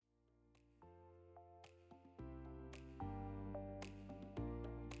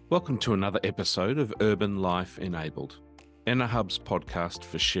Welcome to another episode of Urban Life Enabled, EnerHub's podcast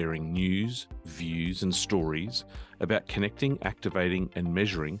for sharing news, views and stories about connecting, activating and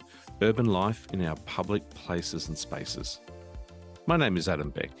measuring urban life in our public places and spaces. My name is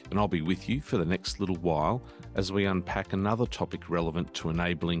Adam Beck and I'll be with you for the next little while as we unpack another topic relevant to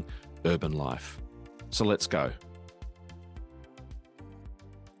enabling urban life. So let's go.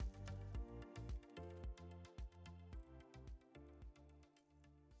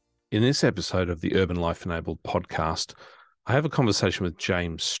 In this episode of the Urban Life Enabled podcast, I have a conversation with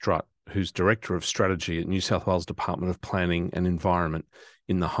James Strutt, who's Director of Strategy at New South Wales Department of Planning and Environment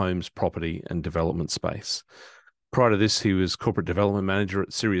in the homes, property and development space. Prior to this, he was Corporate Development Manager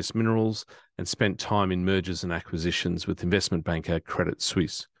at Sirius Minerals and spent time in mergers and acquisitions with investment banker Credit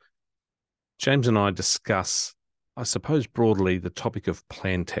Suisse. James and I discuss, I suppose broadly, the topic of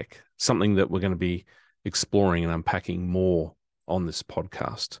PlanTech, something that we're going to be exploring and unpacking more on this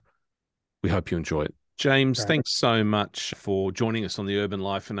podcast. We hope you enjoy it. James, Right. Thanks so much for joining us on the Urban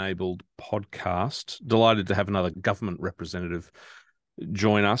Life Enabled podcast. Delighted to have another government representative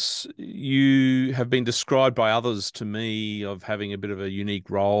join us. You have been described by others to me of having a bit of a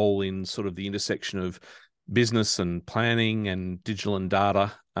unique role in sort of the intersection of business and planning and digital and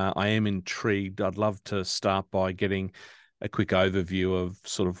data. I am intrigued. I'd love to start by getting a quick overview of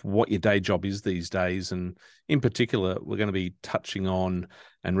sort of what your day job is these days. And in particular, we're going to be touching on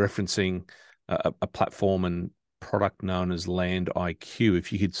and referencing a platform and product known as Land IQ.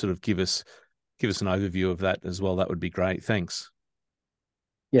 If you could sort of give us an overview of that as well, that would be great. Thanks.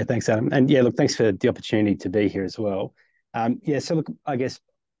 Yeah, thanks, Adam. And yeah, look, thanks for the opportunity to be here as well. So look, I guess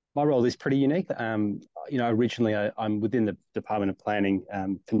my role is pretty unique. Originally I'm within the Department of Planning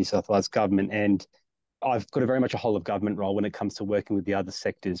for New South Wales Government, and I've got a very much a whole of government role when it comes to working with the other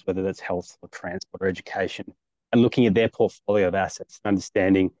sectors, whether that's health or transport or education, and looking at their portfolio of assets and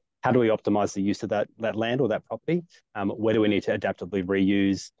understanding how do we optimize the use of that land or that property? Where do we need to adaptively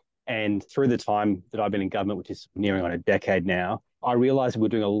reuse? And through the time that I've been in government, which is nearing on a decade now, I realized we're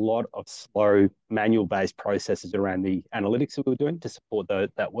doing a lot of slow manual-based processes around the analytics that we were doing to support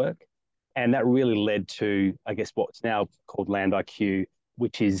that work. And that really led to, I guess, what's now called Land IQ,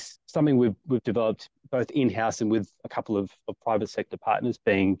 which is something we've developed both in-house and with a couple of private sector partners,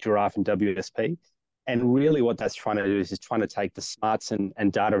 being Giraffe and WSP. And really what that's trying to do is trying to take the smarts and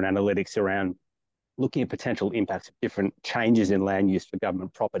data and analytics around looking at potential impacts of different changes in land use for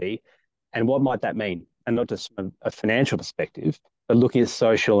government property and what might that mean? And not just from a financial perspective, but looking at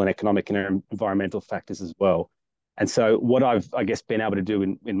social and economic and environmental factors as well. And so what I've, I guess, been able to do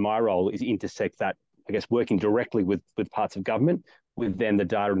in my role is intersect that, I guess, working directly with parts of government, with then the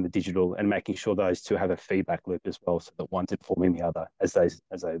data and the digital, and making sure those two have a feedback loop as well, so that one's informing the other as they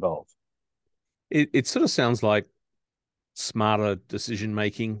evolve. It sort of sounds like smarter decision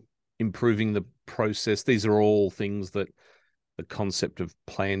making, improving the process. These are all things that the concept of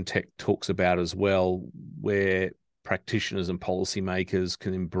PlanTech talks about as well, where practitioners and policymakers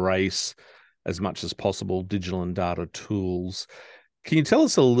can embrace as much as possible digital and data tools. Can you tell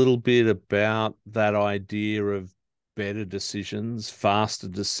us a little bit about that idea of better decisions, faster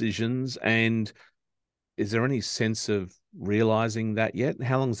decisions, and is there any sense of realizing that yet?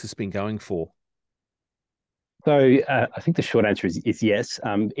 How long has this been going for? So I think the short answer is yes.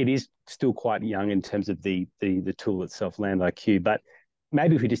 It is still quite young in terms of the tool itself, Land IQ. But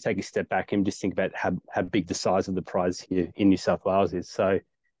maybe if we just take a step back and just think about how big the size of the prize here in New South Wales is. So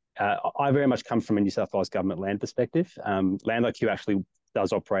I very much come from a New South Wales government land perspective. Land IQ actually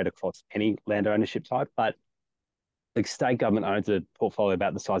does operate across any land ownership type, but the state government owns a portfolio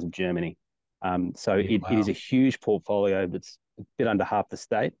about the size of Germany. It is a huge portfolio that's a bit under half the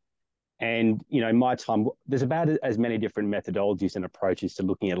state. And, in my time, there's about as many different methodologies and approaches to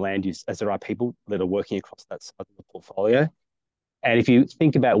looking at land use as there are people that are working across that side of the portfolio. And if you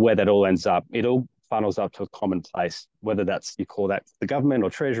think about where that all ends up, it all funnels up to a common place, whether that's, you call that the government or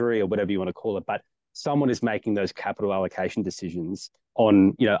treasury or whatever you want to call it. But someone is making those capital allocation decisions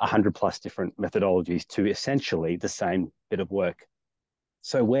on, 100 plus different methodologies to essentially the same bit of work.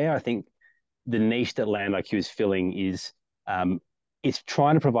 So where I think the niche that Land IQ is filling is it's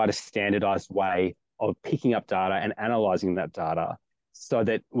trying to provide a standardized way of picking up data and analyzing that data so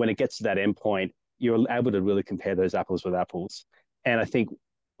that when it gets to that endpoint, you're able to really compare those apples with apples. And I think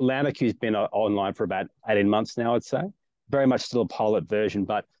Land IQ has been online for about 18 months now, I'd say. Very much still a pilot version,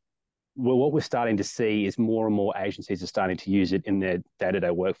 but what we're starting to see is more and more agencies are starting to use it in their day-to-day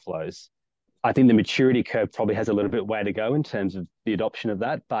workflows. I think the maturity curve probably has a little bit way to go in terms of the adoption of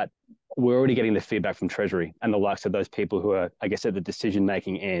that, but we're already getting the feedback from Treasury and the likes of those people who are, I guess, at the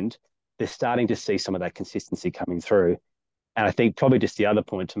decision-making end. They're starting to see some of that consistency coming through. And I think probably just the other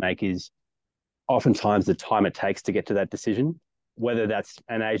point to make is oftentimes the time it takes to get to that decision, whether that's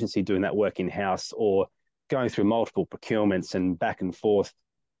an agency doing that work in-house or going through multiple procurements and back and forth.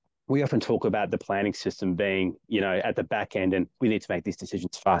 We often talk about the planning system being, at the back end, and we need to make these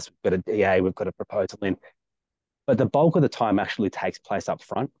decisions fast. We've got a DA, we've got a proposal in. But the bulk of the time actually takes place up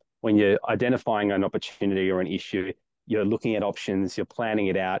front. When you're identifying an opportunity or an issue, you're looking at options, you're planning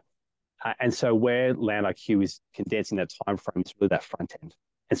it out. And so where Land IQ is condensing that time frame is really that front end.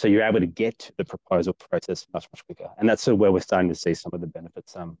 And so you're able to get to the proposal process much, much quicker. And that's sort of where we're starting to see some of the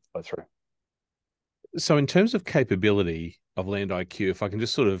benefits flow through. So in terms of capability of Land IQ, if I can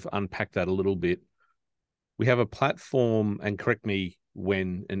just sort of unpack that a little bit, we have a platform, and correct me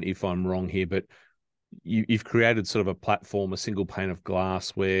when and if I'm wrong here, but you've created sort of a platform, a single pane of glass,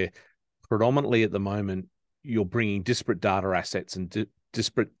 where predominantly at the moment you're bringing disparate data assets and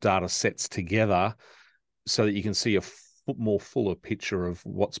disparate data sets together so that you can see a more fuller picture of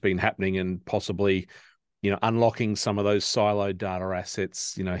what's been happening and possibly, unlocking some of those siloed data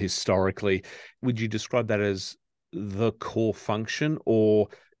assets, historically. Would you describe that as the core function, or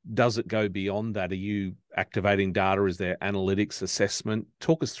does it go beyond that? Are you activating data? Is there analytics assessment?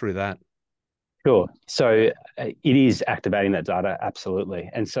 Talk us through that. Sure. So it is activating that data, absolutely.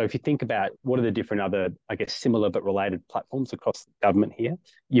 And so if you think about what are the different other, I guess, similar but related platforms across the government here,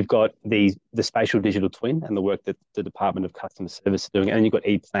 you've got the spatial digital twin and the work that the Department of Customer Service is doing, and you've got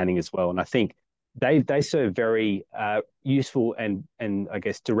e-planning as well. And I think they serve very useful and I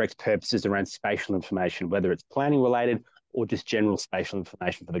guess direct purposes around spatial information, whether it's planning related or just general spatial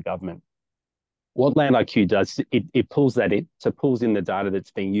information for the government. What Land IQ does, it pulls that in, so pulls in the data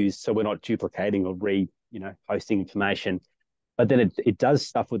that's being used, so we're not duplicating or posting information. But then it does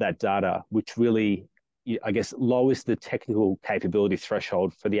stuff with that data, which really, I guess, lowers the technical capability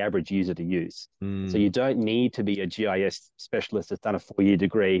threshold for the average user to use. So you don't need to be a GIS specialist that's done a 4-year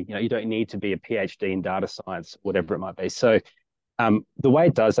degree. You don't need to be a PhD in data science, whatever it might be. So the way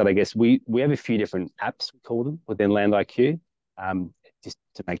it does that, I guess, we have a few different apps, we call them, within Land IQ. Just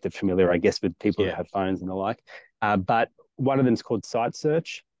to make them familiar, I guess, with people that have phones and the like. But one of them is called Site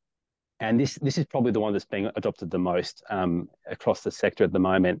Search. And this is probably the one that's being adopted the most across the sector at the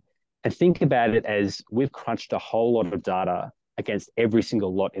moment. And think about it as we've crunched a whole lot of data against every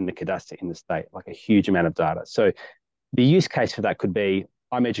single lot in the cadastre in the state, like a huge amount of data. So the use case for that could be,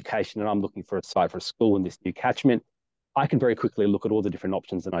 I'm education and I'm looking for a site for a school in this new catchment. I can very quickly look at all the different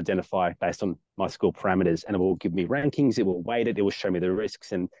options and identify based on my school parameters, and it will give me rankings, it will weight it, it will show me the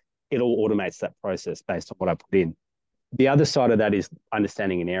risks, and it all automates that process based on what I put in. The other side of that is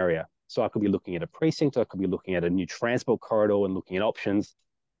understanding an area. So I could be looking at a precinct, I could be looking at a new transport corridor and looking at options.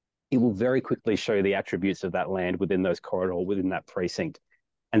 It will very quickly show the attributes of that land within those corridor, within that precinct.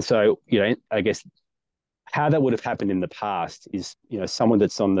 And so, I guess how that would have happened in the past is, someone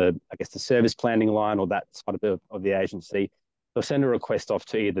that's on the service planning line or that side of the agency, they'll send a request off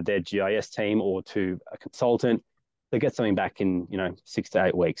to either their GIS team or to a consultant. They get something back in, 6 to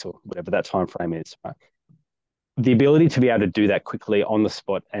 8 weeks or whatever that time frame is. Right? The ability to be able to do that quickly on the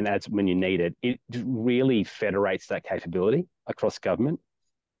spot and as when you need it, it really federates that capability across government.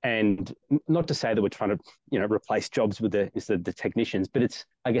 And not to say that we're trying to, replace jobs with the technicians, but it's,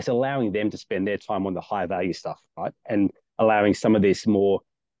 I guess, allowing them to spend their time on the high value stuff, right? And allowing some of this more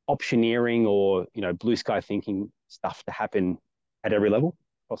optioneering or, blue sky thinking stuff to happen at every level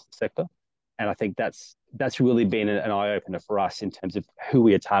across the sector. And I think that's really been an eye opener for us in terms of who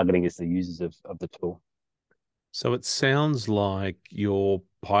we are targeting as the users of the tool. So it sounds like your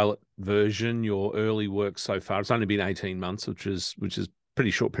pilot version, your early work so far, it's only been 18 months, which is pretty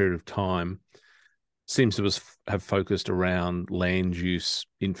short period of time, seems to have focused around land use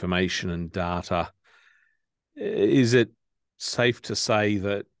information and data. Is it safe to say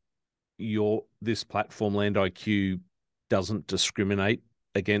that this platform, Land IQ, doesn't discriminate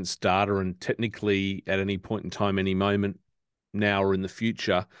against data, and technically at any point in time, any moment now or in the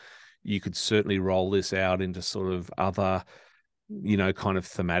future, you could certainly roll this out into sort of other, kind of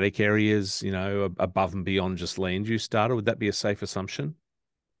thematic areas, above and beyond just land use data? Would that be a safe assumption?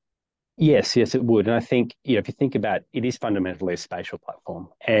 Yes, it would. And I think, if you think about it, it is fundamentally a spatial platform.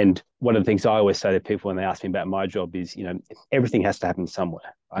 And one of the things I always say to people when they ask me about my job is, everything has to happen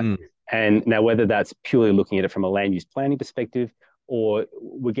somewhere, right? And now whether that's purely looking at it from a land use planning perspective, or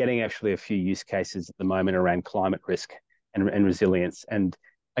we're getting actually a few use cases at the moment around climate risk and resilience. And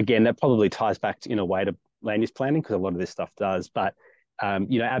again, that probably ties back to, in a way, to land use planning, because a lot of this stuff does. But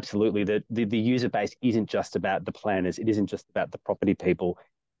absolutely, the user base isn't just about the planners. It isn't just about the property people.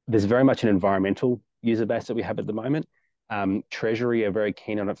 There's very much an environmental user base that we have at the moment. Treasury are very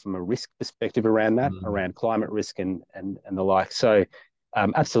keen on it from a risk perspective around that, Mm. around climate risk and the like. So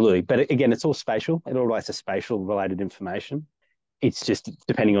absolutely. But again, it's all spatial. It all relates to spatial related information. It's just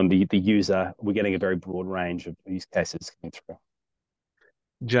depending on the user, we're getting a very broad range of use cases coming through.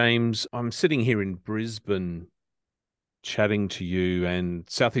 James, I'm sitting here in Brisbane chatting to you, and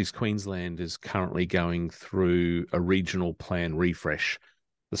Southeast Queensland is currently going through a regional plan refresh.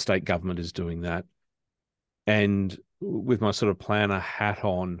 The state government is doing that. And with my sort of planner hat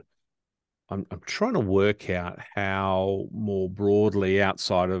on, I'm trying to work out how more broadly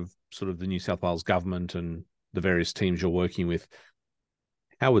outside of sort of the New South Wales government and the various teams you're working with,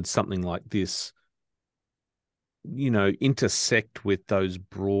 how would something like this, intersect with those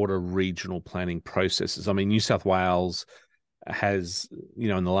broader regional planning processes? I mean, New South Wales has,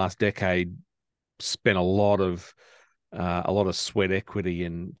 in the last decade, spent a lot of sweat equity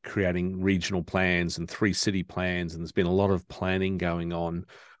in creating regional plans and 3 city plans, and there's been a lot of planning going on.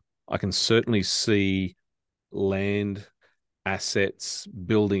 I can certainly see land assets,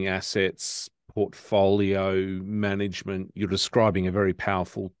 building assets, portfolio management. You're describing a very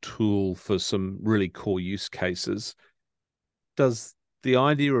powerful tool for some really core use cases. Does the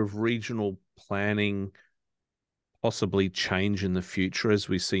idea of regional planning possibly change in the future as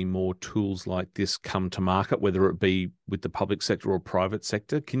we see more tools like this come to market, whether it be with the public sector or private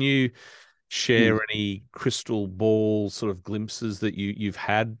sector? Can you share Mm. any crystal ball sort of glimpses that you've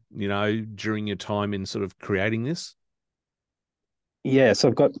had, during your time in sort of creating this? Yeah, so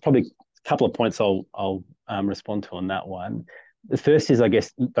I've got probably a couple of points I'll respond to on that one. The first is, I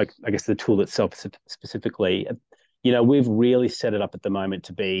guess the tool itself specifically. We've really set it up at the moment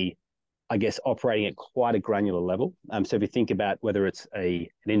to be, I guess, operating at quite a granular level. So if you think about whether it's an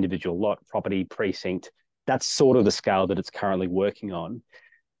individual lot, property, precinct, that's sort of the scale that it's currently working on.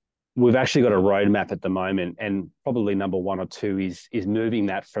 We've actually got a roadmap at the moment, and probably number one or two is moving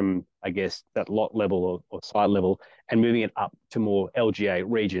that from, I guess, that lot level or site level, and moving it up to more LGA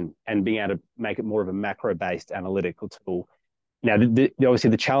region and being able to make it more of a macro-based analytical tool. Now, obviously,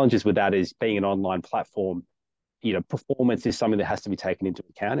 the challenges with that is being an online platform. Performance is something that has to be taken into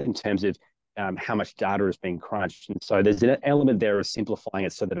account in terms of how much data is being crunched. And so there's an element there of simplifying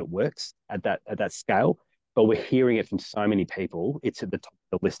it so that it works at that scale. But we're hearing it from so many people. It's at the top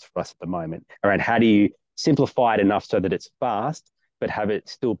of the list for us at the moment around how do you simplify it enough so that it's fast, but have it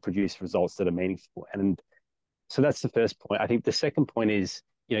still produce results that are meaningful. And so that's the first point. I think the second point is,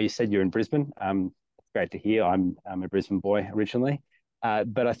 you said you're in Brisbane. It's great to hear. I'm a Brisbane boy originally.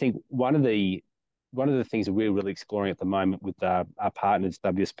 But I think one of the things that we're really exploring at the moment with our partners,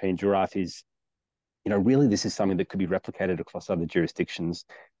 WSP and Giraffe, is, really this is something that could be replicated across other jurisdictions.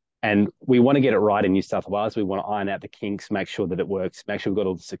 And we want to get it right in New South Wales. We want to iron out the kinks, make sure that it works, make sure we've got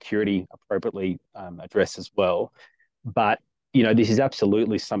all the security appropriately addressed as well. But, this is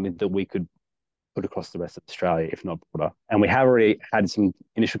absolutely something that we could put across the rest of Australia, if not broader. And we have already had some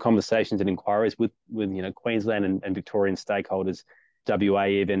initial conversations and inquiries with Queensland and Victorian stakeholders, WA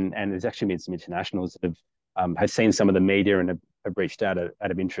even, and there's actually been some internationals that have seen some of the media and have reached out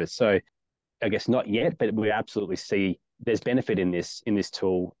of interest. So I guess not yet, but we absolutely see there's benefit in this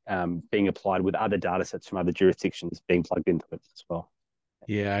tool being applied with other data sets from other jurisdictions being plugged into it as well.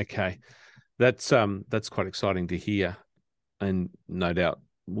 Yeah, okay. That's quite exciting to hear. And no doubt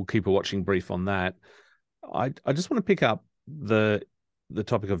we'll keep a watching brief on that. I just want to pick up the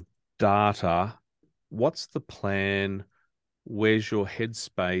topic of data. What's the plan? Where's your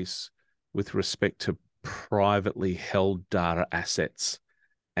headspace with respect to privately held data assets?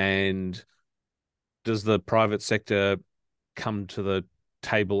 And does the private sector come to the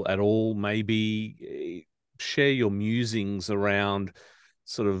table at all? Maybe share your musings around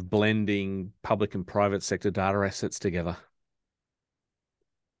sort of blending public and private sector data assets together.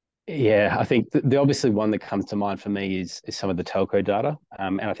 Yeah, I think the obviously one that comes to mind for me is some of the telco data.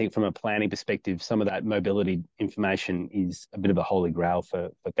 And I think from a planning perspective, some of that mobility information is a bit of a holy grail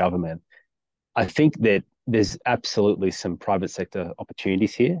for government. I think that there's absolutely some private sector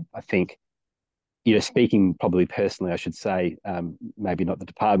opportunities here. I think, speaking probably personally, I should say, maybe not the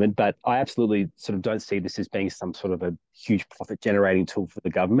department, but I absolutely sort of don't see this as being some sort of a huge profit generating tool for the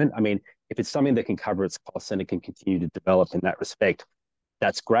government. I mean, if it's something that can cover its costs and it can continue to develop in that respect,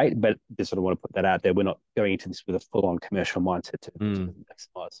 that's great. But just sort of want to put that out there. We're not going into this with a full on commercial mindset to Mm.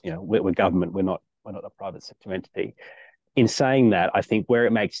 maximize. We're government. We're not a private sector entity. In saying that, I think where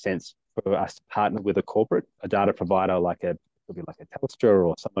it makes sense for us to partner with a data provider could be like a Telstra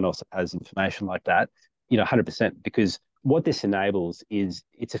or someone else that has information like that, 100%, because what this enables is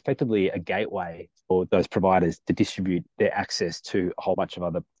it's effectively a gateway for those providers to distribute their access to a whole bunch of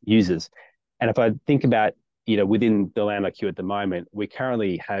other users. And if I think about within the Land IQ at the moment, we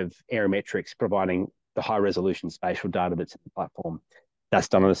currently have Aerometrics providing the high resolution spatial data that's in the platform. That's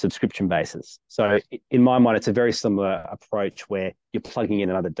done on a subscription basis. So in my mind, it's a very similar approach where you're plugging in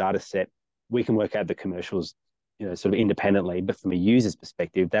another data set. We can work out the commercials, sort of independently, but from a user's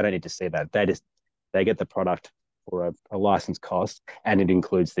perspective, they don't need to see that. They get the product for a license cost, and it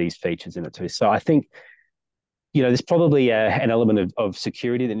includes these features in it too. So I think there's probably an element of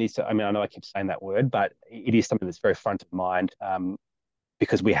security that needs to. I mean, I know I keep saying that word, but it is something that's very front of mind,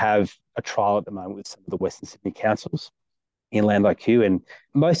 because we have a trial at the moment with some of the Western Sydney councils in Land IQ, and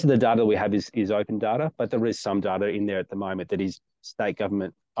most of the data we have is open data, but there is some data in there at the moment that is state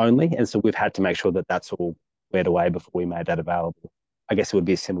government only, and so we've had to make sure that that's all cleared away before we made that available. I guess it would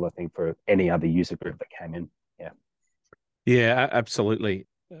be a similar thing for any other user group that came in. Yeah. Yeah, absolutely.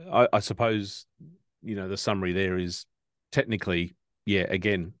 I suppose, the summary there is technically, yeah,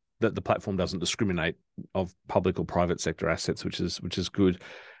 again, that the platform doesn't discriminate of public or private sector assets, which is good.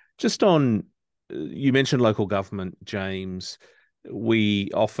 Just on, you mentioned local government, James. We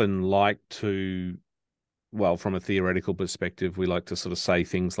often like to, well, from a theoretical perspective, we like to sort of say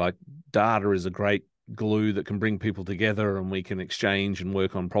things like data is a great glue that can bring people together and we can exchange and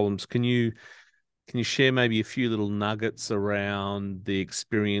work on problems. Can you share maybe a few little nuggets around the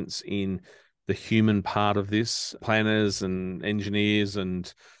experience in the human part of this, planners and engineers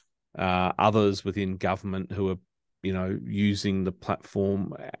and others within government who are, using the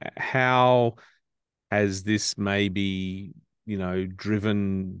platform? How has this maybe,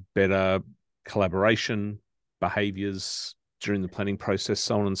 driven better collaboration, behaviours during the planning process,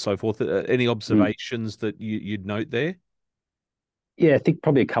 so on and so forth? Any observations that you'd note there? Yeah, I think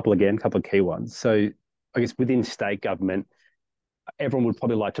probably a couple of key ones. So I guess within state government, everyone would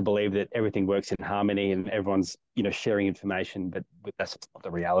probably like to believe that everything works in harmony and everyone's sharing information, but that's just not the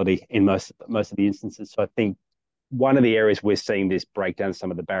reality in most of the instances. So I think one of the areas we're seeing this break down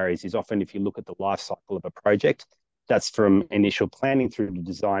some of the barriers is often if you look at the life cycle of a project, that's from initial planning through to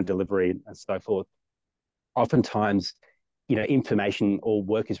design, delivery, and so forth. Oftentimes, information or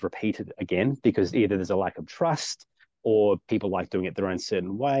work is repeated again because either there's a lack of trust or people like doing it their own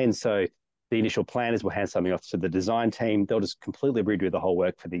certain way. And so the initial planners will hand something off to the design team. They'll just completely redo the whole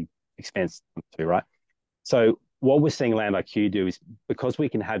work for the expense too, right? So what we're seeing Land IQ do is, because we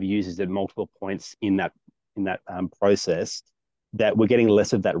can have users at multiple points in that process, that we're getting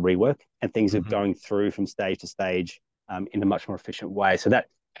less of that rework and things are going through from stage to stage in a much more efficient way. So that,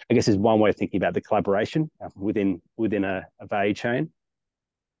 I guess, is one way of thinking about the collaboration within a value chain.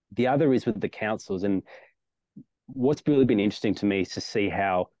 The other is with the councils, and what's really been interesting to me is to see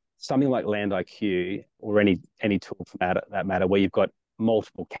how something like Land IQ or any tool for that matter, where you've got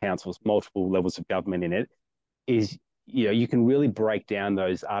multiple councils, multiple levels of government in it, is you can really break down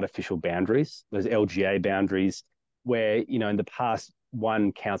those artificial boundaries, those LGA boundaries, where in the past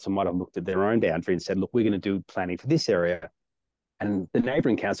one council might have looked at their own boundary and said, look, we're going to do planning for this area, and the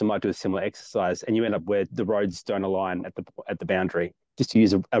neighbouring council might do a similar exercise, and you end up where the roads don't align at the boundary. Just to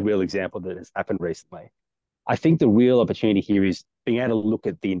use a real example that has happened recently. I think the real opportunity here is being able to look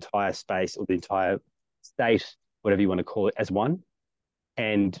at the entire space or the entire state, whatever you want to call it, as one,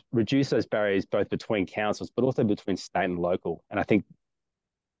 and reduce those barriers both between councils, but also between state and local. And I think,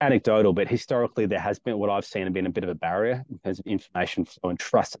 anecdotal, but historically there has been, what I've seen, been a bit of a barrier in terms of information flow and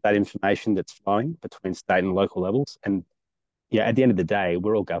trust of that information that's flowing between state and local levels. And at the end of the day,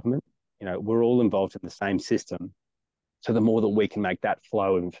 we're all government. We're all involved in the same system. So the more that we can make that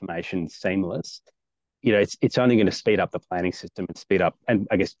flow of information seamless, it's only going to speed up the planning system and speed up, and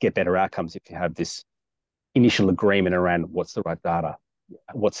I guess get better outcomes if you have this initial agreement around what's the right data,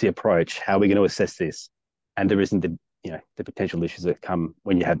 what's the approach, how are we going to assess this, and there isn't the potential issues that come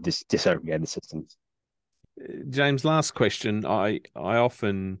when you have this disaggregated systems. James, last question. I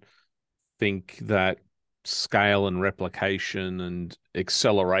often think that scale and replication and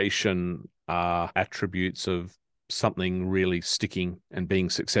acceleration are attributes of something really sticking and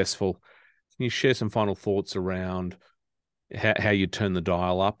being successful. Can you share some final thoughts around how you turn the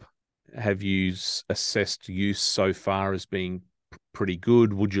dial up? Have you assessed use so far as being pretty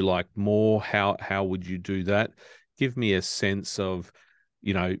good? Would you like more? How would you do that? Give me a sense of,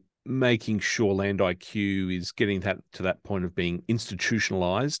 making sure Land IQ is getting that to that point of being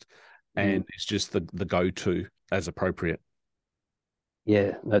institutionalized and it's just the go-to as appropriate.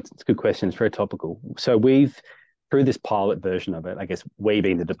 Yeah, that's a good question. It's very topical. So through this pilot version of it, I guess we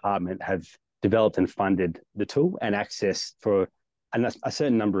being the department have developed and funded the tool and access for a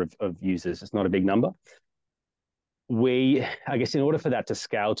certain number of users. It's not a big number. I guess in order for that to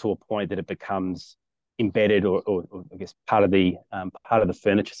scale to a point that it becomes embedded or I guess part of the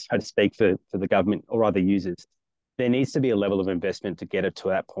furniture, so to speak, for the government or other users. There needs to be a level of investment to get it to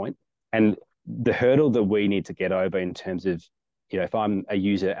that point. And the hurdle that we need to get over in terms of, if I'm a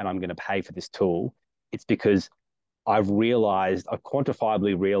user and I'm going to pay for this tool, it's because I've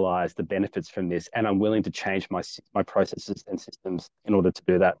quantifiably realized the benefits from this, and I'm willing to change my processes and systems in order to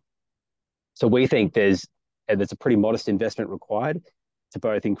do that. So we think there's a pretty modest investment required to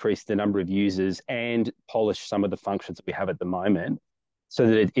both increase the number of users and polish some of the functions that we have at the moment, so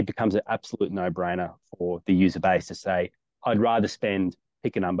that it becomes an absolute no-brainer for the user base to say, I'd rather spend,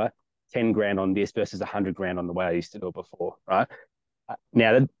 pick a number, 10 grand on this versus 100 grand on the way I used to do it before, right?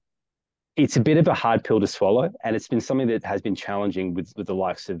 Now, it's a bit of a hard pill to swallow, and it's been something that has been challenging with the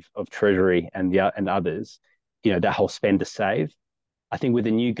likes of Treasury and others, that whole spend to save. I think with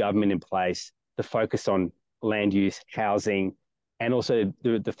the new government in place, the focus on land use, housing, and also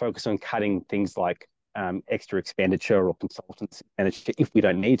the focus on cutting things like extra expenditure or consultants expenditure if we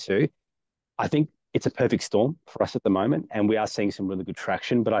don't need to, I think it's a perfect storm for us at the moment, and we are seeing some really good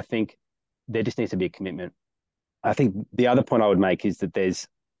traction, but I think there just needs to be a commitment. I think the other point I would make is that there's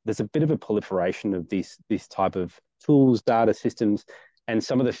a bit of a proliferation of this type of tools, data systems, and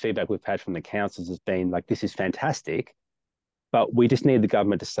some of the feedback we've had from the councils has been like, this is fantastic, but we just need the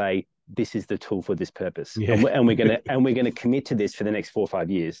government to say, this is the tool for this purpose. Yeah. And we're gonna commit to this for the next 4 or 5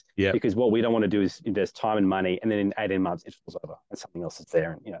 years. Yeah. Because what we don't want to do is invest time and money, and then in 18 months it falls over and something else is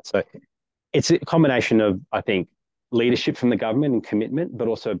there. And so it's a combination of, I think, leadership from the government and commitment, but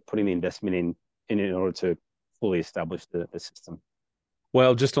also putting the investment in order to fully establish the system.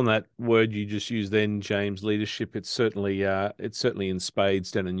 Well, just on that word you just used then, James, leadership, it's certainly in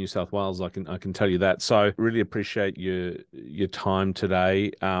spades down in New South Wales. I can tell you that. So really appreciate your time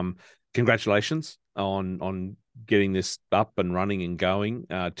today. Congratulations on getting this up and running and going,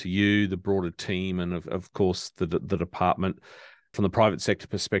 to you, the broader team, and of course the department. From the private sector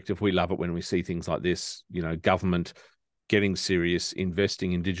perspective, we love it when we see things like this, government getting serious,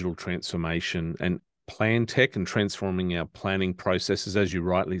 investing in digital transformation and PlanTech and transforming our planning processes, as you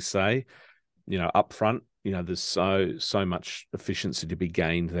rightly say, upfront, there's so much efficiency to be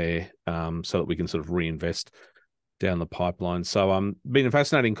gained there, so that we can sort of reinvest down the pipeline. So been a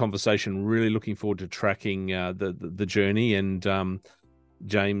fascinating conversation, really looking forward to tracking the journey. And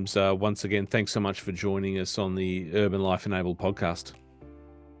James, once again, thanks so much for joining us on the Urban Life Enabled podcast.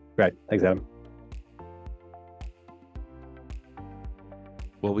 Great. Thanks, Adam.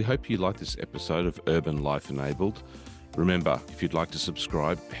 Well, we hope you like this episode of Urban Life Enabled. Remember, if you'd like to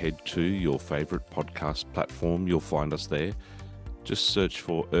subscribe, head to your favourite podcast platform. You'll find us there. Just search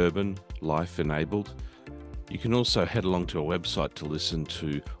for Urban Life Enabled. You can also head along to our website to listen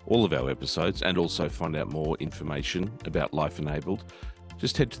to all of our episodes and also find out more information about Life Enabled.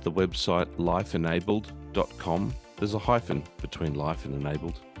 Just head to the website lifeenabled.com. There's a hyphen between life and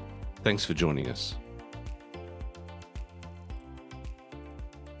enabled. Thanks for joining us.